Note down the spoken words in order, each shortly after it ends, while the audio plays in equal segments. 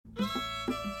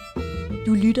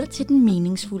Du lytter til Den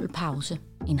Meningsfulde Pause,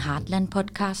 en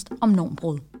Heartland-podcast om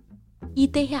normbrud. I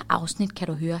det her afsnit kan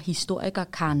du høre historiker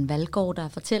Karen Vallgårda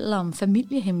fortælle om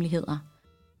familiehemmeligheder.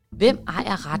 Hvem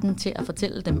ejer retten til at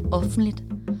fortælle dem offentligt?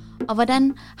 Og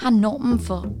hvordan har normen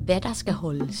for, hvad der skal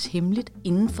holdes hemmeligt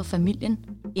inden for familien,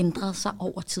 ændret sig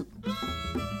over tid?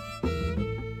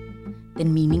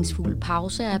 Den Meningsfulde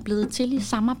Pause er blevet til i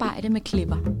samarbejde med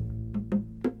Klipper.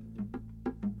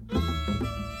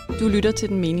 Du lytter til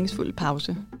Den Meningsfulde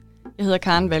Pause. Jeg hedder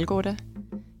Karen Vallgårda.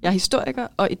 Jeg er historiker,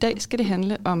 og i dag skal det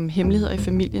handle om hemmeligheder i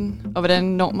familien, og hvordan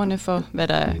normerne for, hvad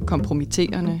der er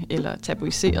kompromitterende eller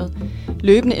tabuiseret,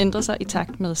 løbende ændrer sig i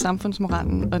takt med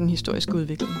samfundsmoralen og den historiske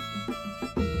udvikling.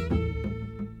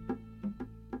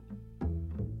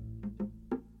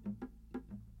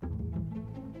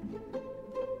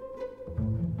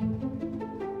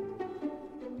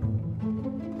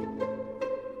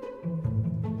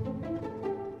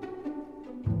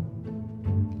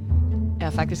 Jeg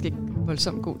er faktisk ikke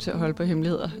voldsomt god til at holde på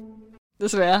hemmeligheder.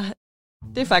 Desværre.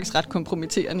 Det er faktisk ret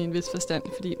kompromitterende i en vis forstand,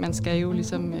 fordi man skal jo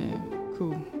ligesom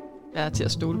kunne være til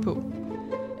at stole på.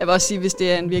 Jeg vil også sige, hvis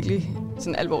det er en virkelig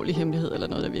sådan alvorlig hemmelighed, eller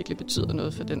noget, der virkelig betyder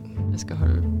noget for den, jeg skal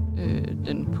holde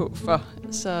den på for,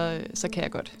 så kan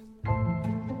jeg godt.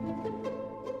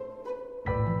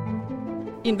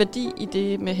 En værdi i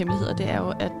det med hemmeligheder, det er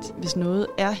jo, at hvis noget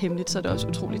er hemmeligt, så er det også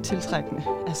utroligt tiltrækkende.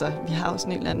 Altså, vi har jo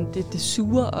sådan en eller anden, det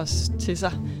suger os til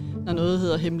sig, når noget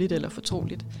hedder hemmeligt eller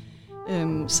fortroligt.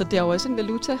 Så det er jo også en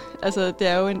valuta. Altså, der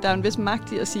er jo en vis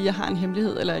magt i at sige, at jeg har en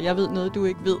hemmelighed, eller jeg ved noget, du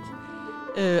ikke ved.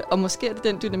 Og måske er det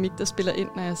den dynamik, der spiller ind,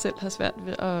 når jeg selv har svært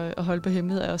ved at holde på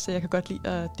hemmeligheder, også så jeg kan godt lide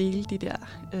at dele de der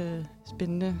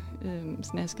spændende,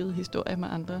 snaskede historier med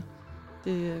andre.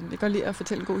 Jeg kan godt lide at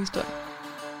fortælle en god historie.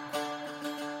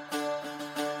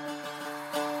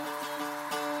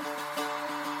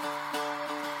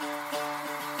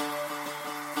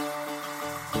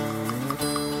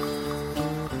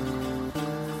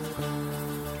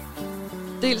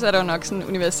 Dels er der jo nok sådan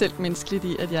universelt menneskeligt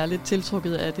i, at jeg er lidt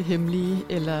tiltrukket af det hemmelige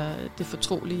eller det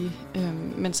fortrolige.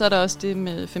 Men så er der også det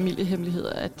med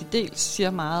familiehemmeligheder, at de dels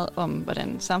siger meget om,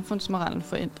 hvordan samfundsmoralen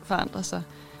forandrer sig.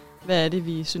 Hvad er det,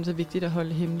 vi synes er vigtigt at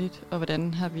holde hemmeligt, og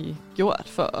hvordan har vi gjort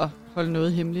for at holde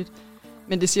noget hemmeligt.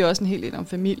 Men det siger også en hel del om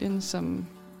familien som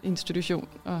institution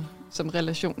og som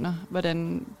relationer.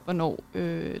 Hvornår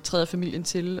træder familien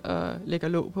til og lægger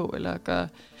låg på, eller gør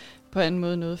på anden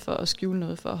måde noget for at skjule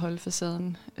noget, for at holde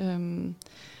facaden.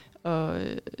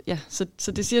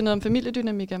 Så det siger noget om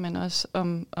familiedynamikker, men også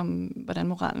om hvordan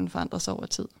moralen forandrer sig over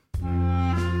tid.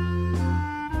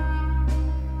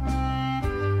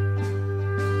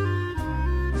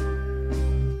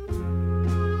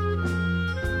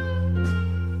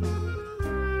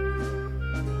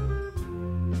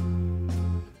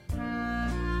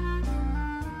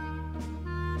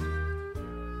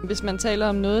 Hvis man taler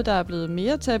om noget, der er blevet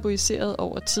mere tabuiseret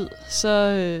over tid, så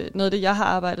noget af det, jeg har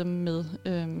arbejdet med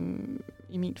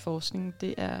i min forskning,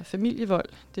 det er familievold.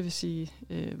 Det vil sige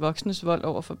voksnes vold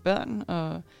over for børn,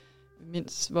 og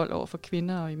mænds vold over for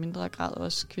kvinder, og i mindre grad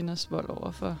også kvinders vold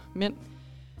over for mænd.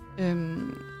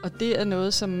 Og det er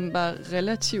noget, som var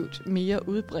relativt mere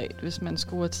udbredt, hvis man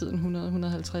skruer tiden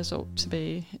 100-150 år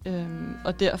tilbage.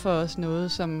 Og derfor også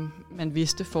noget, som man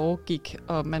vidste foregik,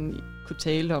 og man kunne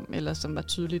tale om, eller som var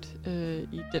tydeligt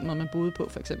i den måde, man boede på.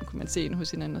 For eksempel kunne man se ind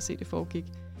hos hinanden og se, det foregik.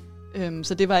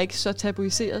 Så det var ikke så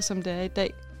tabuiseret, som det er i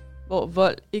dag, hvor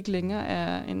vold ikke længere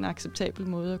er en acceptabel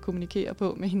måde at kommunikere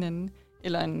på med hinanden,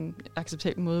 eller en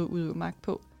acceptabel måde at udøve magt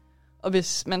på. Og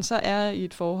hvis man så er i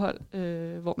et forhold,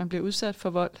 hvor man bliver udsat for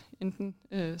vold, enten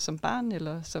som barn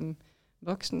eller som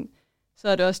voksen, så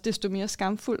er det også desto mere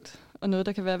skamfuldt, og noget,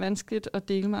 der kan være vanskeligt at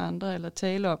dele med andre eller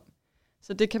tale om.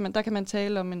 Så der kan man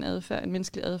tale om en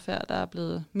menneskelig adfærd, der er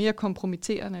blevet mere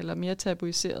kompromitterende eller mere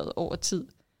tabuiseret over tid.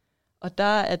 Og der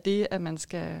er det, at man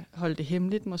skal holde det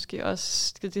hemmeligt, måske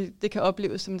også, det kan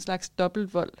opleves som en slags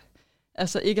dobbeltvold.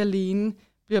 Altså ikke alene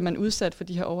bliver man udsat for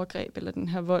de her overgreb eller den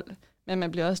her vold, men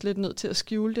man bliver også lidt nødt til at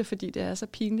skjule det, fordi det er så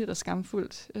pinligt og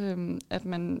skamfuldt,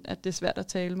 at det er svært at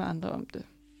tale med andre om det.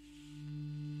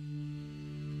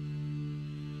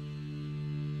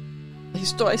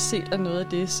 Historisk set er noget af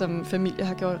det, som familier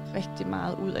har gjort rigtig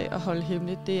meget ud af at holde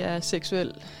hemmeligt, det er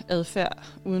seksuel adfærd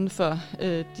uden for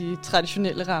de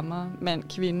traditionelle rammer, mand,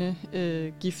 kvinde,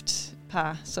 gift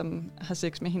par, som har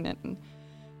sex med hinanden.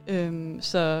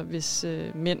 Så hvis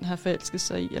mænd har forelsket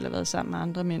sig i eller været sammen med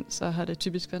andre mænd, så har det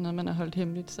typisk været noget, man har holdt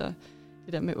hemmeligt. Så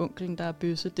det der med onklen, der er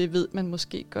bøsse, det ved man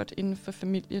måske godt inden for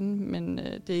familien, men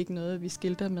det er ikke noget, vi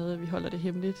skilter med, at vi holder det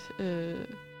hemmeligt.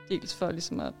 Dels for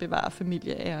ligesom at bevare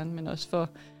familieæren, men også for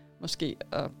måske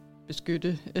at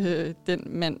beskytte den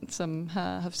mand, som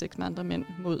har haft sex med andre mænd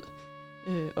mod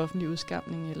offentlig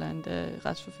udskamning eller endda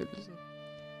retsforfølgelse.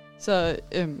 Så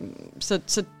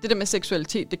det der med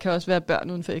seksualitet, det kan også være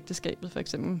børn uden for ægteskabet, for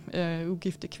eksempel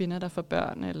ugifte kvinder, der får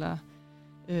børn, eller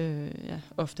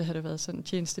ofte har det været sådan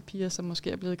tjenestepiger, som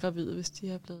måske er blevet gravide, hvis de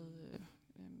er blevet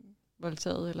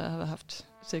voldtaget eller har haft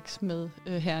sex med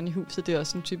herren i huset. Det er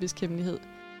også en typisk hemmelighed.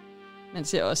 Man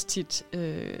ser også tit,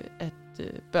 at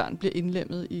børn bliver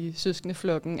indlemmet i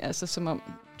søskendeflokken, altså som om,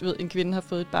 du ved, en kvinde har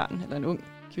fået et barn, eller en ung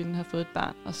kvinde har fået et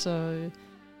barn, og så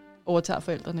overtager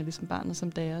forældrene ligesom barnet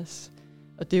som deres.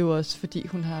 Og det er jo også fordi,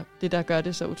 det der gør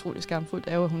det så utrolig skamfuldt,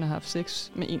 er jo, at hun har haft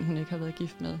sex med en, hun ikke har været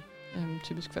gift med,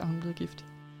 typisk før hun blev gift.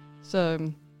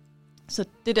 Så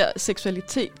det der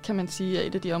seksualitet, kan man sige, er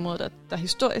et af de områder, der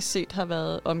historisk set har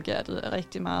været omgærdet af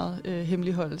rigtig meget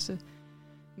hemmeligholdelse.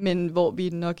 Men hvor vi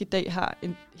nok i dag har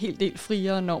en hel del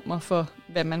friere normer for,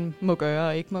 hvad man må gøre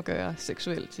og ikke må gøre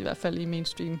seksuelt, i hvert fald i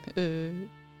mainstream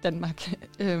Danmark.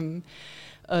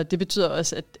 Og det betyder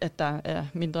også, at der er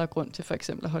mindre grund til for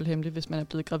eksempel at holde hemmeligt, hvis man er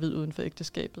blevet gravid uden for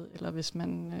ægteskabet, eller hvis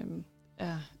man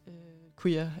er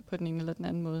queer på den ene eller den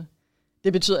anden måde.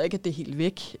 Det betyder ikke, at det er helt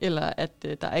væk, eller at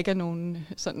der ikke er nogen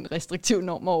sådan restriktive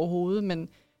normer overhovedet, men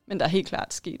der er helt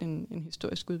klart sket en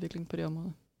historisk udvikling på det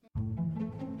område.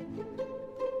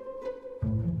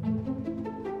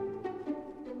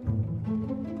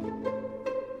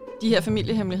 De her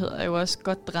familiehemmeligheder er jo også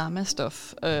godt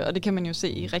dramastof, og det kan man jo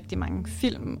se i rigtig mange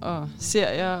film og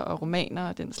serier og romaner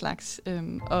og den slags.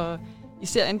 Og i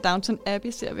serien Downton Abbey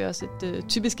ser vi også et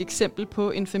typisk eksempel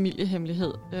på en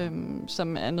familiehemmelighed,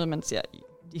 som er noget, man ser i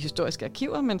de historiske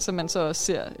arkiver, men som man så også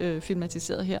ser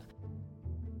filmatiseret her.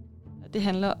 Det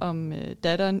handler om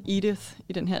datteren Edith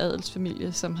i den her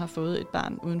adelsfamilie, som har fået et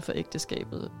barn uden for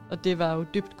ægteskabet. Og det var jo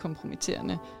dybt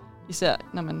kompromitterende, især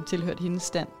når man tilhørte hendes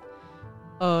stand.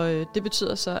 Og det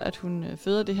betyder så, at hun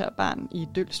føder det her barn i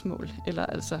dølgsmål, eller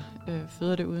altså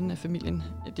føder det uden at familien,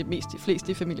 de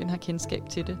fleste i familien har kendskab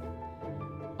til det.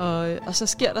 Og så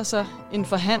sker der så en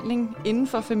forhandling inden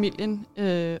for familien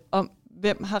om,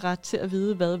 hvem har ret til at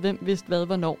vide hvad, hvem vidste hvad,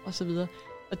 hvornår osv.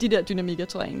 Og de der dynamikker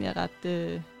tror jeg egentlig er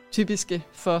ret typiske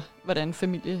for, hvordan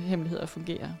familiehemmeligheder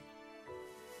fungerer.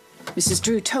 Mrs.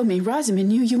 Drew told me Rosamond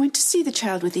knew you went to see the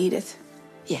child with Edith.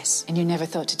 Yes, and you never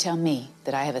thought to tell me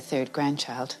that I have a third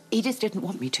grandchild. Edith didn't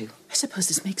want me to. I suppose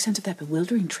this makes sense of that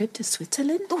bewildering trip to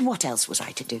Switzerland. Well, what else was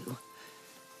I to do?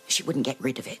 She wouldn't get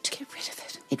rid of it. Get rid of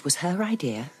it? It was her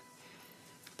idea,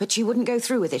 but she wouldn't go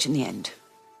through with it in the end.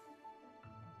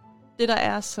 Det, der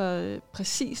er så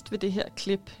præcist ved det her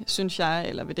klip, synes jeg,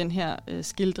 eller ved den her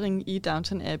skildring i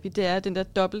Downton Abbey, det er den der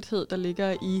dobbelthed, der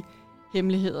ligger i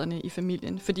hemmelighederne i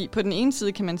familien. Fordi på den ene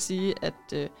side kan man sige,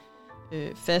 at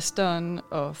fasteren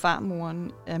og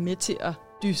farmoren er med til at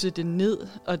dysse det ned,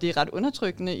 og det er ret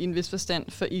undertrykkende i en vis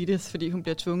forstand for Edith, fordi hun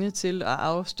bliver tvunget til at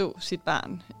afstå sit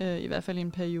barn, i hvert fald i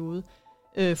en periode,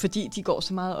 fordi de går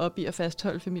så meget op i at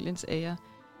fastholde familiens ære.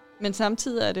 Men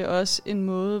samtidig er det også en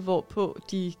måde, hvorpå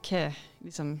de kan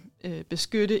ligesom,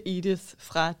 beskytte Edith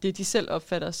fra det, de selv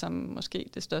opfatter som måske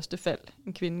det største fald,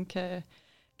 en kvinde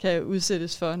kan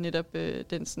udsættes for, netop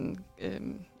den sådan,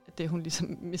 det hun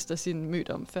ligesom mister sin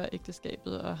mødom før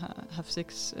ægteskabet og har haft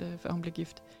sex, før hun blev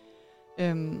gift.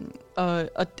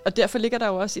 Og derfor ligger der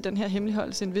jo også i den her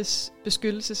hemmeligholdelse en vis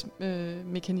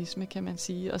beskyttelsesmekanisme, kan man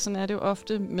sige. Og sådan er det jo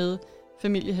ofte med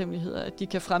familiehemmeligheder, at de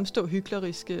kan fremstå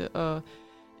hykleriske og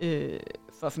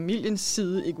fra familiens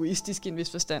side egoistisk i en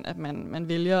vis forstand, at man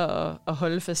vælger at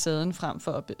holde facaden frem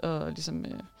for at ligesom,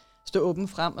 stå åben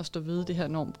frem og stå ved det her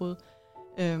normbrud.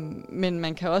 Men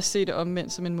man kan også se det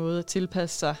omvendt som en måde at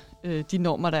tilpasse sig de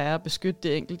normer, der er, og beskytte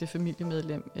det enkelte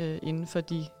familiemedlem inden for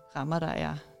de rammer, der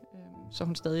er. Så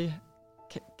hun stadig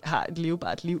har et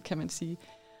levbart liv, kan man sige.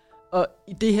 Og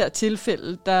i det her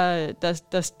tilfælde, der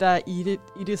er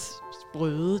Ediths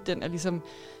brøde, den er ligesom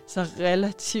så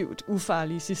relativt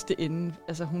ufarlig i sidste ende.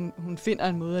 Altså hun finder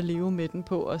en måde at leve med den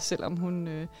på, også selvom hun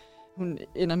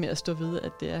ender med at stå ved,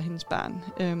 at det er hendes barn.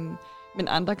 Men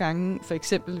andre gange, for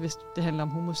eksempel hvis det handler om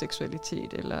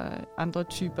homoseksualitet eller andre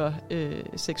typer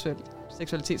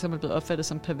seksualitet, som er blevet opfattet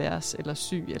som pervers eller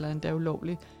syg eller endda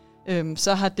ulovlig,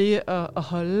 så har det at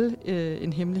holde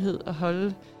en hemmelighed, at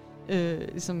holde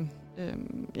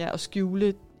at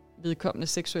skjule vedkommende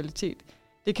seksualitet.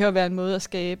 Det kan jo være en måde at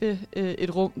skabe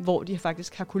et rum, hvor de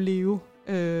faktisk har kunne leve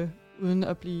uden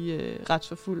at blive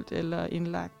retsforfulgt eller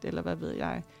indlagt, eller hvad ved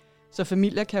jeg. Så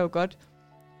familier kan jo godt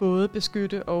både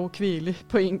beskytte og kvæle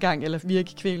på en gang, eller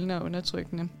virke kvælende og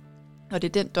undertrykkende. Og det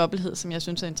er den dobbelthed, som jeg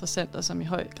synes er interessant, og som i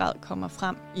høj grad kommer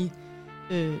frem i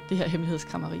det her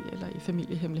hemmelighedskrammeri, eller i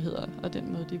familiehemmeligheder, og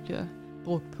den måde, de bliver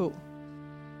brugt på.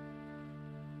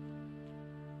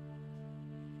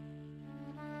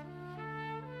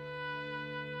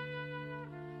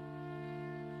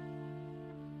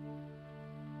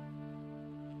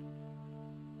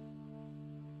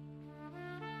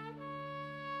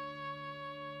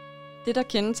 Det, der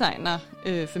kendetegner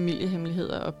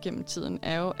familiehemmeligheder op gennem tiden,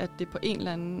 er jo, at det på en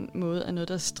eller anden måde er noget,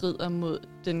 der strider mod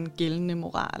den gældende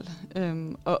moral.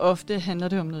 Og ofte handler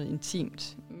det om noget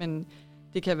intimt, men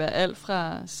det kan være alt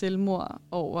fra selvmord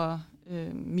over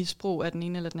misbrug af den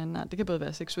ene eller den anden art. Det kan både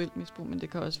være seksuelt misbrug, men det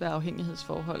kan også være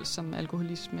afhængighedsforhold som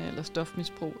alkoholisme eller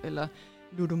stofmisbrug eller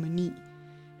ludomani.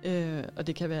 Og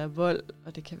det kan være vold,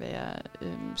 og det kan være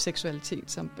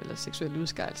seksualitet eller seksuelle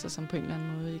udskejelser, som på en eller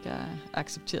anden måde ikke er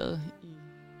accepteret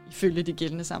ifølge de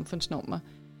gældende samfundsnormer.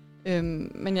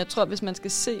 Men jeg tror, hvis man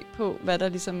skal se på, hvad der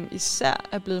ligesom især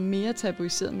er blevet mere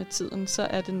tabuiseret med tiden, så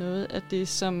er det noget af det,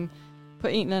 som på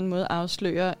en eller anden måde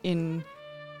afslører en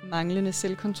manglende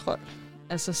selvkontrol.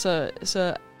 Altså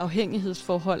så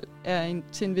afhængighedsforhold er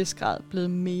til en vis grad blevet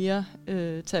mere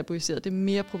tabuiseret. Det er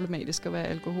mere problematisk at være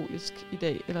alkoholisk i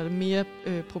dag, eller det er mere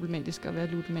problematisk at være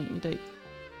ludoman i dag.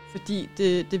 Fordi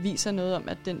det viser noget om,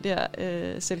 at den der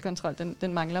selvkontrol,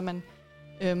 den mangler man.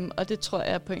 Og det tror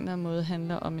jeg på en eller anden måde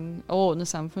handler om en overordnet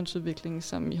samfundsudvikling,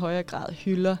 som i højere grad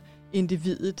hylder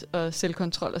individet og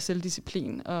selvkontrol og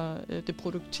selvdisciplin og det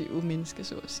produktive menneske,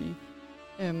 så at sige.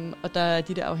 Og der er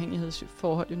de der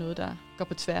afhængighedsforhold jo noget, der går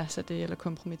på tværs af det eller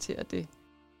kompromitterer det.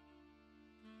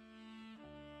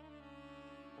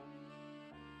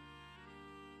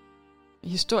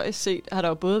 Historisk set har der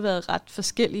jo både været ret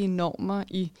forskellige normer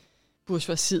i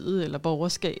bourgeoisiet eller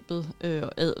borgerskabet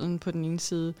og adelen på den ene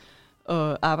side,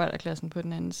 og arbejderklassen på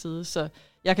den anden side. Så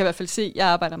jeg kan i hvert fald se, at jeg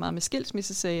arbejder meget med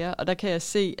skilsmissesager, og der kan jeg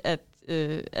se, at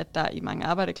der i mange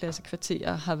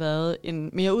arbejderklassekvarterer har været en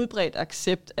mere udbredt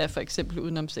accept af for eksempel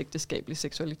udenomsægteskabelig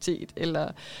seksualitet,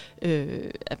 eller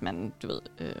at man,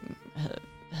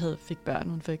 fik børn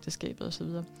uden for ægteskabet osv.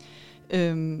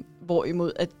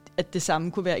 Hvorimod, at det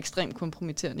samme kunne være ekstremt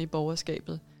kompromitterende i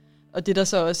borgerskabet. Og det, der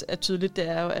så også er tydeligt, det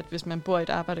er jo, at hvis man bor i et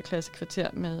arbejderklassekvarter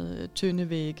med tynde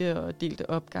vægge og delte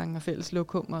opgange og fælles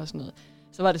lokummer og sådan noget,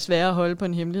 så var det sværere at holde på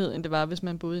en hemmelighed, end det var, hvis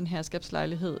man boede i en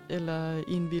herskabslejlighed eller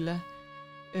i en villa.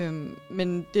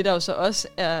 Men det, der jo så også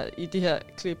er i det her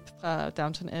klip fra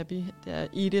Downton Abbey, det er,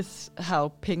 Edith har jo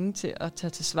penge til at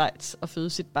tage til Schweiz og føde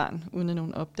sit barn, uden at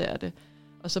nogen opdager det.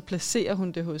 Og så placerer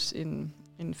hun det hos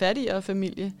en fattigere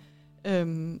familie,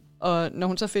 og når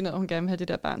hun så finder, at hun gerne vil have det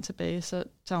der barn tilbage, så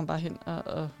tager hun bare hen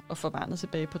og får barnet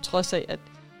tilbage, på trods af, at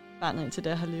barnet indtil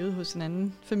da har levet hos en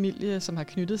anden familie, som har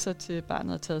knyttet sig til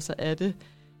barnet og taget sig af det.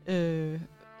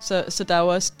 Så der er jo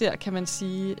også der, kan man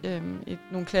sige,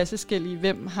 nogle klasseskel i,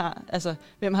 hvem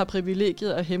har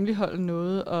privilegiet at hemmeligholde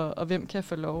noget, og hvem kan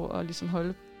få lov at ligesom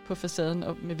holde på facaden,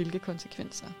 og med hvilke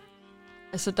konsekvenser.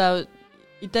 Altså der er jo,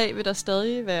 i dag vil der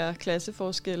stadig være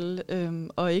klasseforskelle,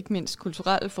 og ikke mindst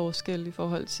kulturelle forskelle i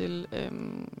forhold til,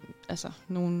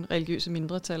 nogle religiøse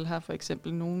mindretal har for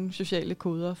eksempel nogle sociale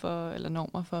koder for, eller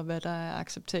normer for, hvad der er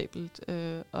acceptabelt,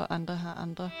 og andre har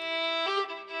andre.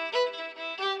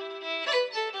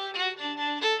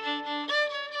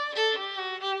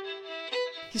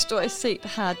 Historisk set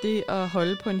har det at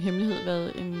holde på en hemmelighed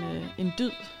været en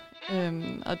dyd,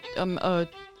 og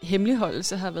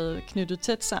hemmeligholdelse har været knyttet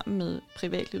tæt sammen med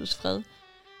privatlivets fred.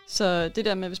 Så det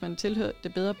der med, hvis man tilhører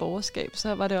det bedre borgerskab,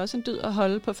 så var det også en dyd at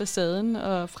holde på facaden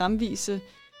og fremvise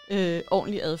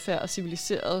ordentlig adfærd og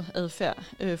civiliseret adfærd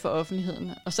for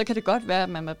offentligheden. Og så kan det godt være, at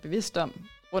man var bevidst om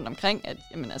rundt omkring, at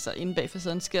inde bag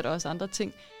facaden sker der også andre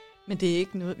ting. Men det er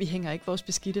ikke noget, vi hænger ikke vores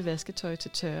beskidte vasketøj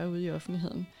til tørre ude i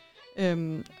offentligheden.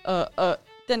 Og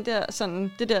den der,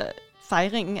 sådan, det der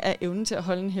fejringen af evnen til at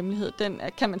holde en hemmelighed, den er,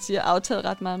 kan man sige, er aftaget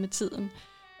ret meget med tiden.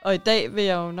 Og i dag vil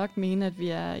jeg jo nok mene, at vi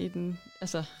er i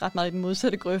ret meget i den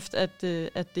modsatte grøft, at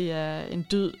det er en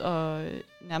dyd og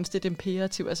nærmest et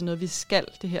imperativ, altså noget, vi skal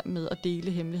det her med at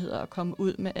dele hemmeligheder og komme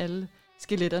ud med alle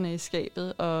skeletterne i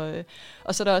skabet.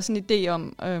 Og så er der også en idé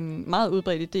om, meget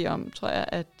udbredt idé om, tror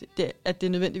jeg, at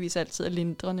det nødvendigvis altid er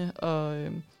lindrende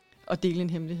at dele en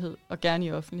hemmelighed, og gerne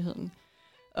i offentligheden.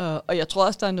 Og jeg tror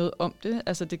også, der er noget om det.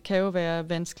 Altså, det kan jo være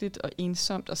vanskeligt og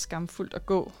ensomt og skamfuldt at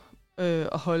gå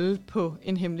og holde på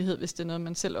en hemmelighed, hvis det er noget,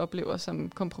 man selv oplever som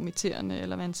kompromitterende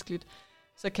eller vanskeligt.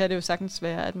 Så kan det jo sagtens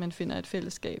være, at man finder et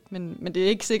fællesskab. Men det er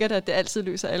ikke sikkert, at det altid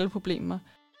løser alle problemer.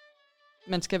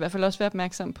 Man skal i hvert fald også være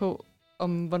opmærksom på,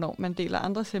 om hvornår man deler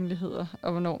andres hemmeligheder,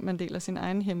 og hvornår man deler sine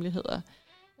egne hemmeligheder.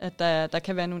 At der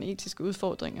kan være nogle etiske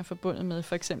udfordringer forbundet med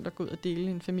for eksempel at gå ud og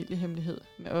dele en familiehemmelighed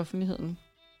med offentligheden.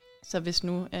 Så hvis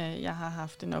nu jeg har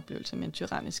haft en oplevelse med en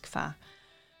tyrannisk far,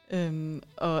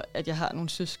 og at jeg har nogle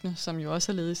søskende, som jo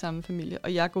også har levet i samme familie,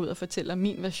 og jeg går ud og fortæller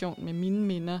min version med mine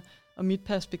minder og mit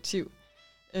perspektiv,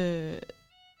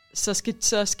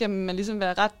 så skal man ligesom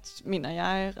være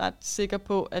ret sikker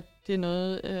på, at det er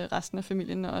noget, resten af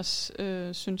familien også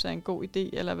synes er en god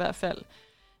idé, eller i hvert fald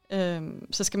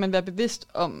så skal man være bevidst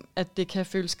om, at det kan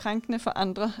føles krænkende for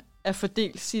andre at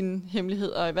fordele sine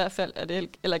hemmeligheder, og i hvert fald er det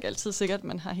heller ikke altid sikkert, at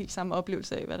man har helt samme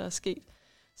oplevelse af, hvad der er sket.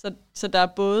 Så der er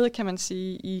både, kan man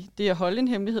sige, i det at holde en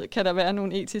hemmelighed, kan der være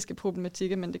nogle etiske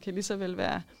problematikker, men det kan lige så vel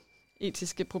være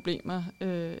etiske problemer,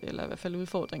 eller i hvert fald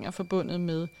udfordringer forbundet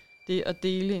med det at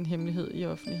dele en hemmelighed i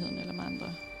offentligheden eller med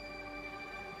andre.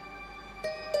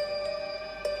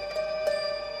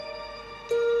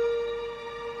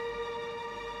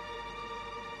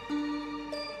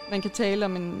 Man kan tale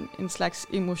om en slags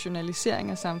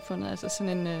emotionalisering af samfundet, altså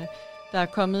sådan der er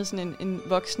kommet sådan en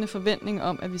voksende forventning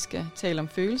om, at vi skal tale om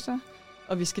følelser,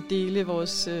 og vi skal dele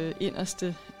vores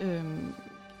inderste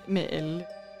med alle.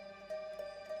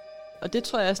 Og det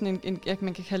tror jeg er sådan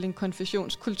man kan kalde en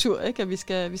konfessionskultur, ikke? At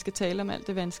vi skal tale om alt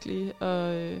det vanskelige,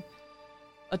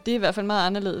 og det er i hvert fald meget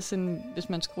anderledes, end hvis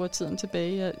man skruer tiden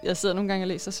tilbage. Jeg sidder nogle gange og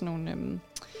læser sådan nogle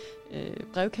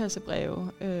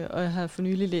brevkassebreve, og jeg har for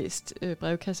nylig læst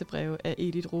brevkassebreve af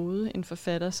Edith Rode, en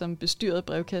forfatter, som bestyrede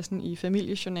brevkassen i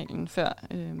familiejournalen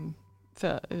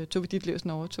før Tove Ditlevsen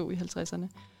overtog i 50'erne.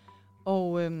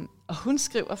 Og hun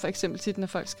skriver for eksempel tit, når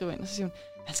folk skriver ind, og så siger hun,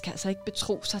 man skal altså ikke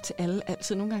betro sig til alle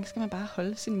altid. Nogle gange skal man bare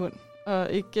holde sin mund,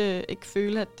 og ikke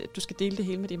føle, at du skal dele det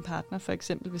hele med din partner, for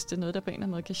eksempel, hvis det er noget, der på en eller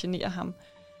anden måde kan genere ham.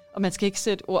 Og man skal ikke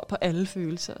sætte ord på alle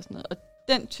følelser og sådan noget. Og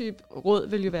den type råd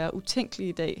vil jo være utænkelig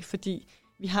i dag, fordi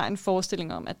vi har en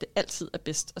forestilling om, at det altid er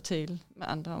bedst at tale med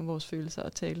andre om vores følelser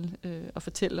og tale og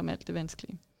fortælle om alt det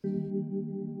vanskelige.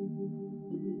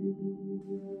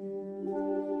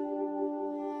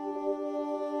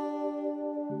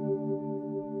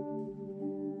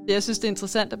 Jeg synes, det er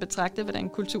interessant at betragte, hvordan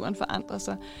kulturen forandrer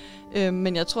sig.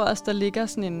 Men jeg tror også, der ligger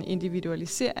sådan en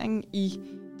individualisering i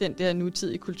den der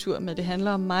nutidige kultur med, det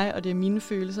handler om mig, og det er mine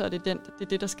følelser, og det er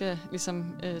det, der skal ligesom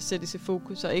sættes i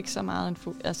fokus, og ikke så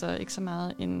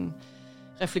meget en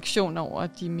refleksion over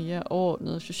de mere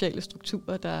overordnede sociale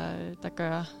strukturer,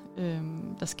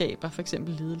 der skaber for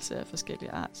eksempel lidelse af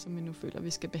forskellige art, som vi nu føler, vi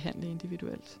skal behandle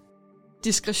individuelt.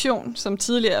 Diskretion, som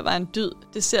tidligere var en dyd,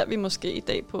 det ser vi måske i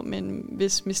dag på med en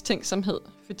vis mistænksomhed,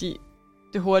 fordi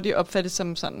det hurtigt opfattes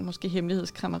som sådan måske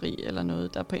hemmelighedskrammeri eller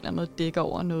noget, der på en eller anden måde dækker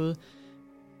over noget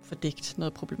fordækt,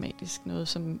 noget problematisk, noget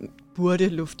som burde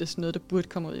luftes, noget der burde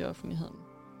komme ud i offentligheden.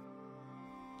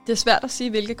 Det er svært at sige,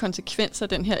 hvilke konsekvenser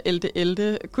den her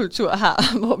ælte-kultur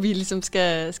har, hvor vi ligesom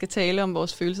skal tale om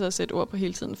vores følelser og sætte ord på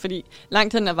hele tiden, fordi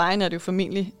langt hen ad vejen er det jo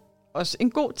formentlig også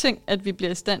en god ting, at vi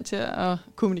bliver i stand til at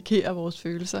kommunikere vores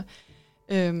følelser.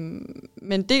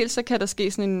 Men dels så kan der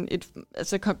ske sådan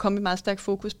komme et meget stærkt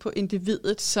fokus på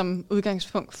individet som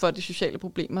udgangspunkt for de sociale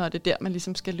problemer, og det er der, man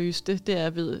ligesom skal løse det. Det er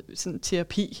ved sådan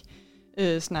terapi,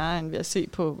 snarere end ved at se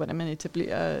på, hvordan man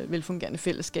etablerer velfungerende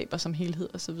fællesskaber som helhed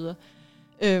osv.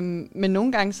 Men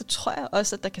nogle gange, så tror jeg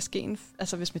også, at der kan ske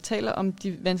hvis vi taler om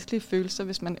de vanskelige følelser,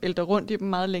 hvis man ælter rundt i dem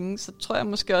meget længe, så tror jeg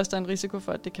måske også, der er en risiko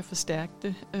for, at det kan forstærke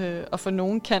det. Og for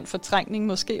nogen kan fortrængning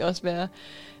måske også være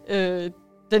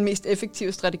den mest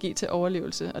effektive strategi til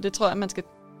overlevelse. Og det tror jeg, man skal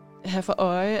have for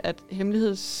øje, at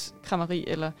hemmelighedskrammeri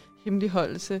eller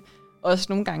hemmeligholdelse også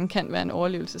nogle gange kan være en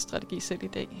overlevelsesstrategi selv i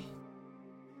dag.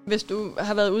 Hvis du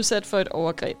har været udsat for et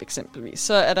overgreb eksempelvis,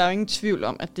 så er der jo ingen tvivl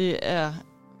om, at det er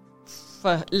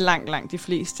for langt de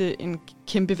fleste en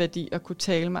kæmpe værdi at kunne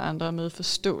tale med andre med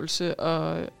forståelse,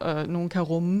 og nogen kan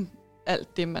rumme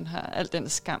alt det, man har, al den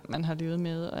skam, man har levet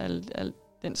med, og al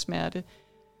den smerte.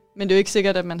 Men det er jo ikke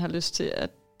sikkert, at man har lyst til, at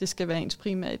det skal være ens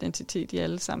primære identitet i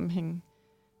alle sammenhænge.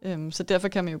 Så derfor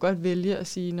kan man jo godt vælge at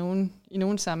sige, i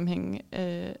nogle sammenhænge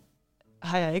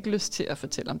har jeg ikke lyst til at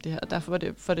fortælle om det her, og derfor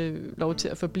får det lov til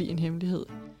at forblive en hemmelighed.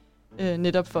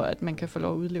 Netop for, at man kan få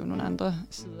lov at udleve nogle andre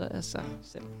sider af sig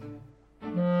selv.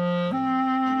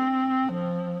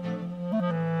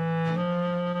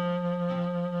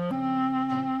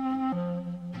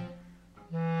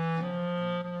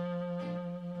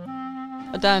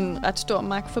 Og der er en ret stor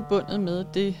magt forbundet med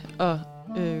det at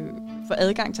få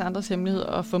adgang til andres hemmeligheder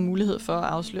og få mulighed for at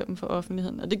afsløre dem for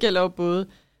offentligheden. Og det gælder jo både,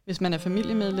 hvis man er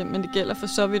familiemedlem, men det gælder for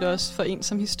så vidt også for en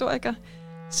som historiker.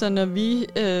 Så når vi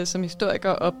som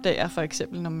historikere opdager for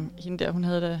eksempel, når hende der, hun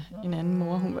havde da en anden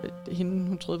mor,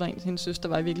 hun troede var hendes søster,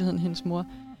 var i virkeligheden hendes mor,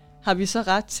 har vi så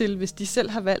ret til, hvis de selv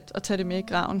har valgt at tage det med i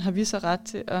graven, har vi så ret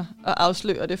til at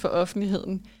afsløre det for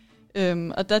offentligheden?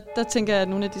 Og der tænker jeg, at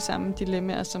nogle af de samme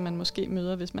dilemmaer, som man måske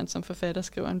møder, hvis man som forfatter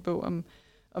skriver en bog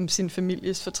om sin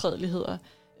families fortrædeligheder,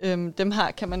 dem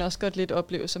kan man også godt lidt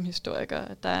opleve som historiker.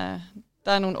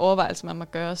 Der er nogle overvejelser, man må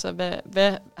gøre, så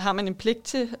hvad har man en pligt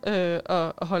til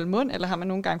at holde mund, eller har man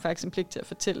nogle gange faktisk en pligt til at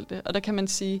fortælle det? Og der kan man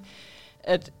sige,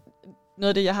 at noget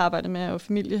af det, jeg har arbejdet med, er jo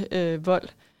familievold,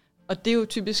 Og det er jo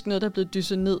typisk noget, der er blevet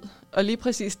dysset ned. Og lige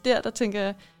præcis der tænker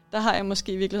jeg, der har jeg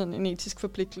måske i virkeligheden en etisk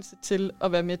forpligtelse til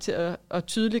at være med til at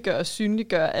tydeliggøre og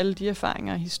synliggøre alle de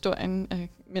erfaringer i historien af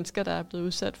mennesker, der er blevet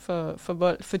udsat for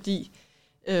vold, fordi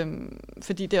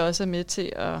det også er med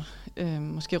til at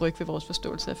måske rykke ved vores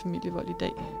forståelse af familievold i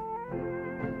dag.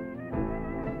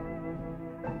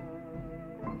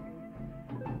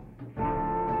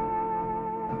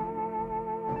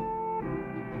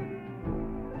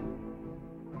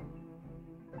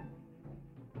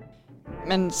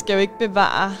 Man skal jo ikke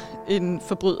bevare en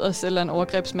forbryders eller en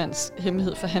overgrebsmands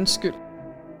hemmelighed for hans skyld.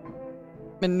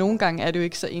 Men nogle gange er det jo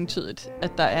ikke så entydigt,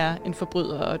 at der er en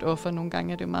forbryder og et offer. Nogle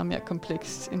gange er det jo meget mere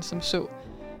komplekst end som så.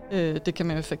 Det kan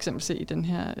man jo for eksempel se i det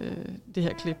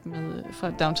her klip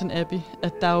fra Downton Abbey,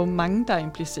 at der er jo mange, der er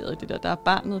impliceret i det der. Der er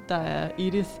barnet, der er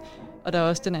Edith, og der er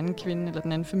også den anden kvinde eller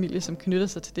den anden familie, som knytter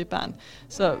sig til det barn.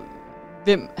 Så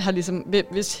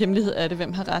hvis hemmelighed er det,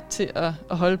 hvem har ret til at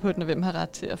holde på den, og hvem har ret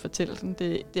til at fortælle den?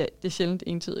 Det er sjældent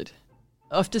entydigt.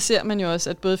 Ofte ser man jo også,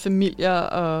 at både familier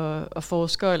og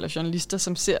forskere eller journalister,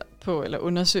 som ser på eller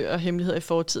undersøger hemmeligheder i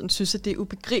fortiden, synes, at det er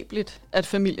ubegribeligt, at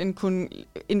familien kunne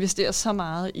investere så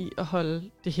meget i at holde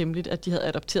det hemmeligt, at de havde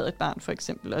adopteret et barn for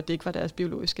eksempel, og det ikke var deres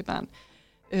biologiske barn.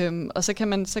 Og så kan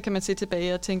man se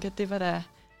tilbage og tænke, at det var da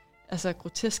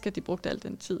grotesk, at de brugte al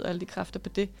den tid og alle de kræfter på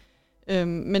det.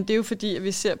 Men det er jo fordi, at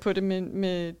vi ser på det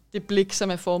med det blik,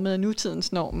 som er formet af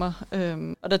nutidens normer.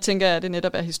 Og der tænker jeg, at det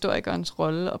netop er historikernes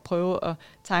rolle at prøve at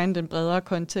tegne den bredere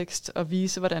kontekst og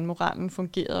vise, hvordan moralen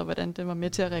fungerede, og hvordan den var med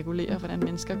til at regulere, hvordan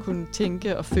mennesker kunne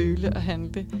tænke og føle og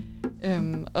handle.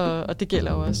 Og det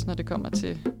gælder jo også, når det kommer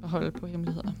til at holde på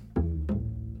hemmeligheder.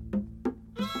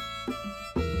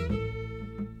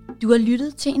 Du har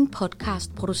lyttet til en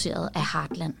podcast produceret af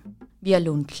Heartland. Vi har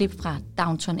lånt klip fra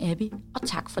Downton Abbey, og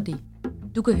tak for det.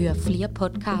 Du kan høre flere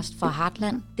podcasts fra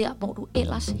Heartland, der hvor du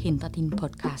ellers henter dine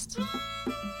podcasts.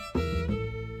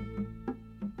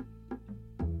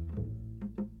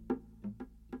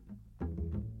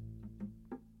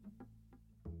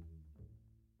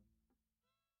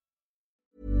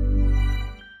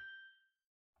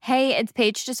 Hey, it's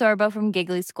Paige DeSorbo from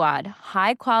Giggly Squad.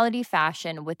 High quality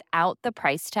fashion without the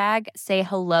price tag. Say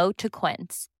hello to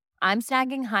Quince. I'm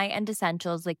snagging high-end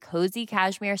essentials like cozy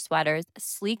cashmere sweaters,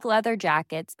 sleek leather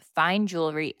jackets, fine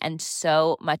jewelry, and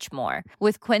so much more.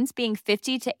 With Quince being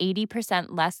 50 to 80%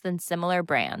 less than similar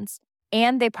brands.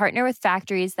 And they partner with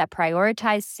factories that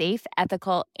prioritize safe,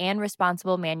 ethical, and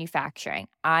responsible manufacturing.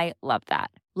 I love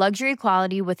that. Luxury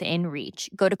quality within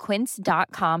reach. Go to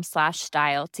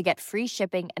quince.com/style to get free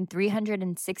shipping and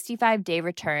 365-day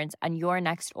returns on your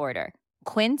next order.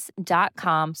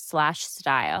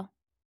 Quince.com/style.